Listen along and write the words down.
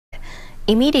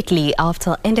Immediately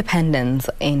after independence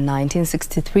in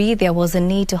 1963, there was a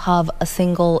need to have a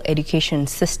single education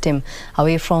system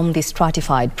away from the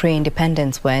stratified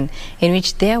pre-independence one, in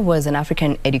which there was an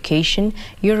African education,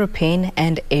 European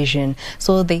and Asian.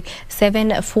 So the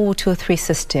 7-4-2-3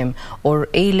 system, or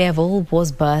A-level,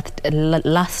 was birthed,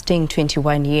 lasting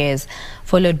 21 years,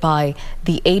 followed by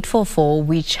the 8-4-4,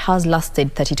 which has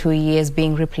lasted 32 years,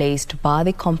 being replaced by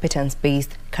the Competence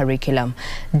Based Curriculum.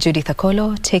 Judith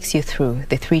Akolo takes you through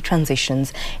the three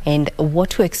transitions and what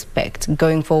to expect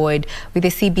going forward with the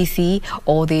CBC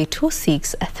or the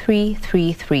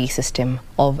 26333 system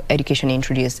of education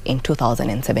introduced in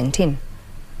 2017.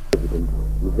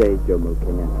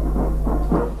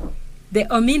 The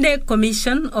Ominde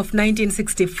Commission of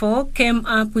 1964 came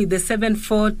up with the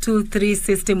 7-4-2-3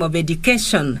 system of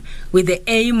education with the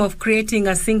aim of creating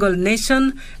a single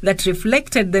nation that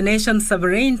reflected the nation's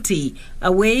sovereignty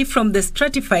away from the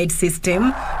stratified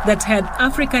system that had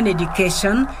African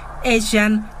education,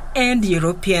 Asian and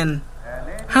European.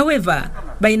 However,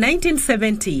 by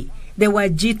 1970, there were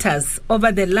jitters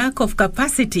over the lack of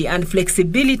capacity and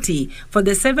flexibility for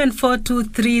the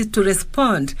 7-4-2-3 to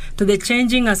respond to the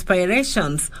changing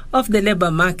aspirations of the labor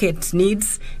market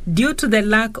needs due to the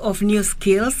lack of new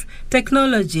skills,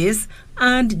 technologies,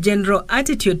 and general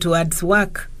attitude towards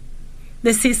work.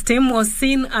 The system was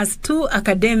seen as too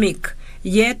academic,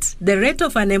 yet the rate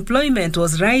of unemployment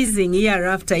was rising year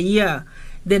after year.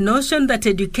 The notion that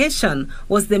education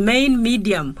was the main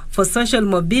medium for social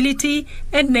mobility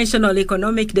and national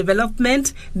economic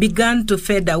development began to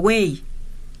fade away.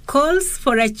 Calls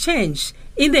for a change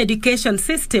in the education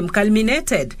system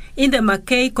culminated in the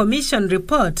McKay Commission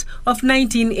report of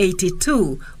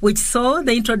 1982, which saw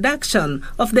the introduction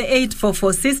of the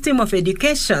 8-4-4 system of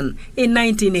education in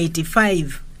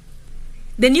 1985.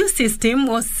 The new system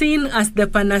was seen as the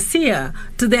panacea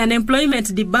to the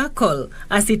unemployment debacle,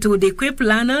 as it would equip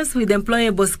learners with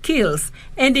employable skills,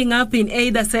 ending up in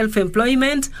either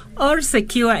self-employment or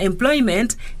secure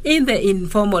employment in the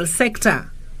informal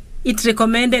sector. It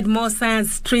recommended more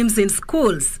science streams in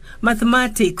schools,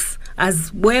 mathematics,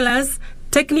 as well as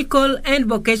technical and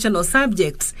vocational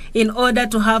subjects in order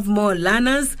to have more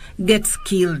learners get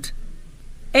skilled.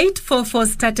 8-4-4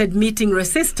 started meeting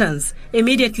resistance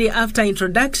immediately after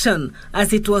introduction,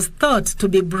 as it was thought to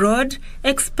be broad,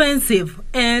 expensive,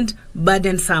 and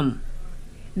burdensome.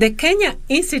 The Kenya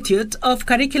Institute of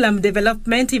Curriculum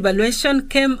Development Evaluation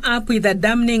came up with a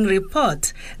damning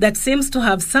report that seems to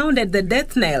have sounded the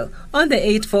death knell on the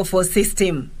 8-4-4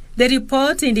 system. The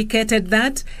report indicated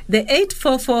that the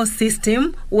 8-4-4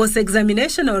 system was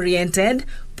examination-oriented,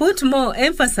 put more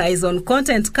emphasis on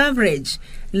content coverage,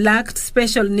 lacked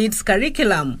special needs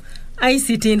curriculum,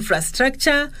 ICT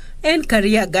infrastructure, and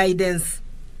career guidance.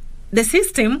 The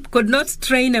system could not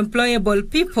train employable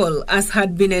people as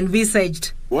had been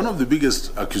envisaged. One of the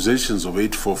biggest accusations of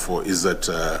 8-4-4 is that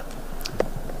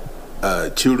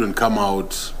children come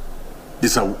out,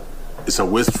 it's a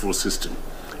wasteful system.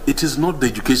 It is not the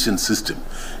education system.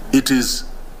 It is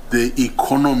the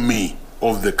economy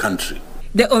of the country.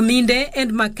 The Ominde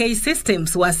and McKay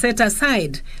systems were set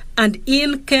aside, and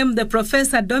in came the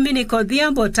Professor Dominic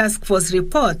Odhiambo Task Force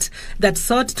report that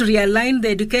sought to realign the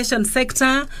education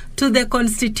sector to the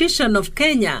Constitution of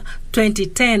Kenya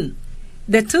 2010.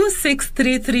 The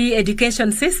 2633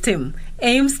 education system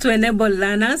aims to enable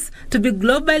learners to be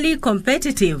globally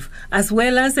competitive, as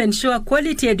well as ensure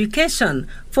quality education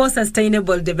for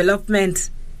sustainable development.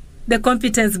 The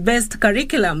Competence-Based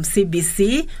Curriculum,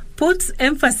 CBC, puts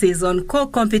emphasis on core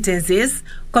competencies,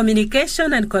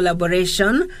 communication and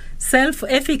collaboration,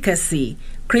 self-efficacy,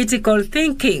 critical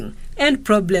thinking, and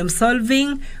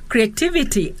problem-solving,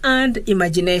 creativity and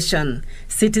imagination,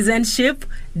 citizenship,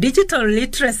 digital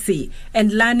literacy,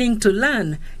 and learning to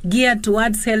learn, geared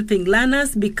towards helping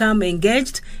learners become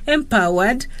engaged,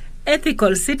 empowered,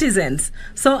 ethical citizens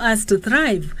so as to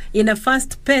thrive in a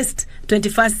fast-paced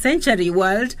 21st century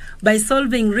world by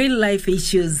solving real-life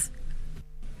issues.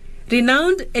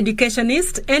 Renowned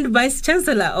educationist and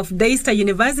Vice-Chancellor of Daystar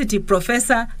University,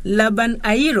 Professor Laban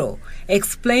Airo,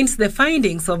 explains the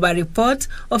findings of a report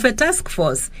of a task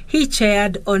force he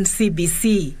chaired on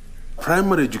CBC.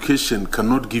 Primary education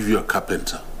cannot give you a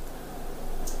carpenter.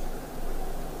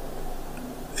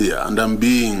 Yeah, and I'm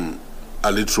being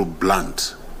a little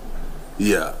blunt.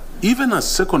 Yeah, even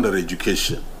as secondary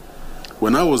education,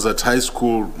 when I was at high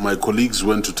school, my colleagues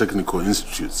went to technical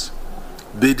institutes.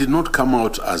 They did not come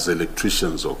out as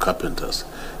electricians or carpenters.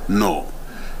 No,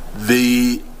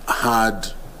 they had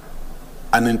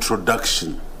an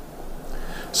introduction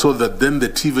so that then the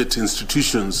TVET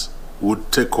institutions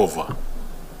would take over.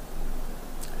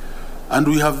 And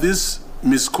we have this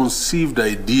misconceived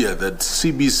idea that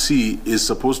CBC is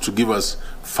supposed to give us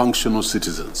functional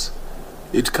citizens.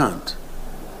 It can't.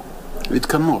 It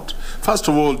cannot. First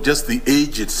of all, just the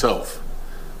age itself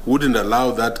wouldn't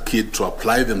allow that kid to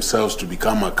apply themselves to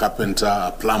become a carpenter,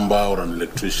 a plumber, or an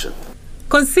electrician.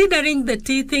 Considering the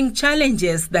teething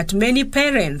challenges that many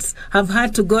parents have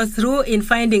had to go through in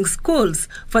finding schools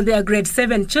for their grade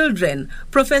 7 children,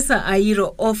 Professor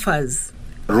Airo offers.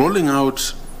 Rolling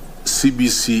out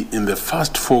CBC in the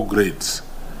first 4 grades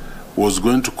was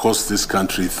going to cost this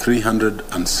country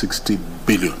 360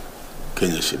 billion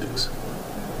Kenya shillings.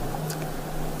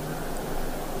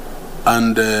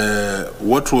 And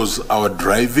what was our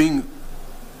driving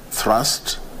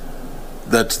thrust?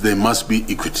 That there must be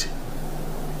equity.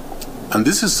 And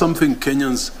this is something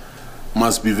Kenyans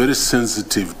must be very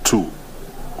sensitive to.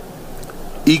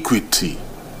 Equity.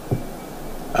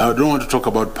 I don't want to talk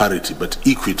about parity, but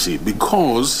equity,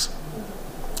 because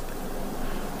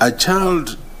a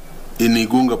child in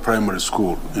Igunga Primary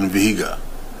School in Vihiga,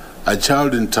 a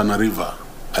child in Tana River,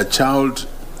 a child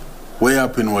way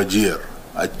up in Wajir,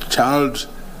 a child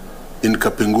in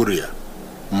Kapenguria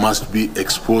must be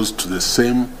exposed to the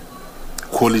same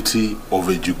quality of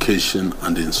education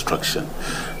and instruction.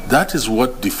 That is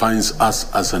what defines us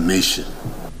as a nation.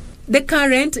 The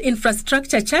current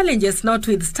infrastructure challenges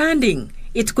notwithstanding,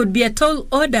 it could be a tall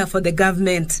order for the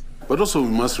government. But also we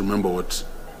must remember what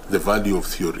the value of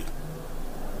theory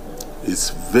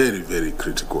is very, very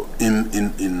critical in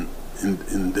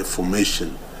the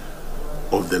formation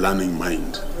of the learning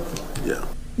mind. Yeah.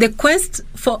 The quest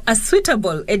for a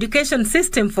suitable education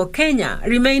system for Kenya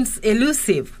remains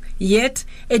elusive. Yet,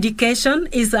 education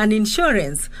is an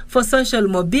insurance for social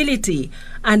mobility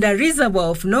and a reservoir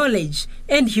of knowledge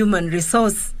and human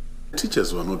resource.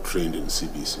 Teachers were not trained in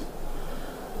CBC.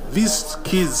 These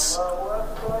kids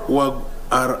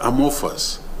are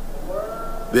amorphous.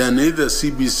 They are neither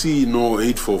CBC nor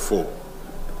 844.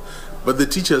 But the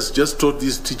teachers just taught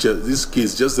these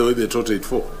kids just the way they taught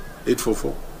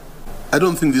 844. I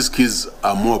don't think these kids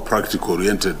are more practical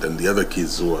oriented than the other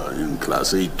kids who are in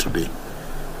class 8 today.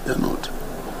 They're not.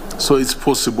 So it's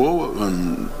possible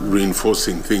and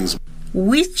reinforcing things.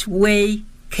 Which way,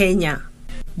 Kenya?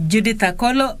 Judith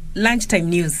Akolo, Lunchtime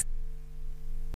News.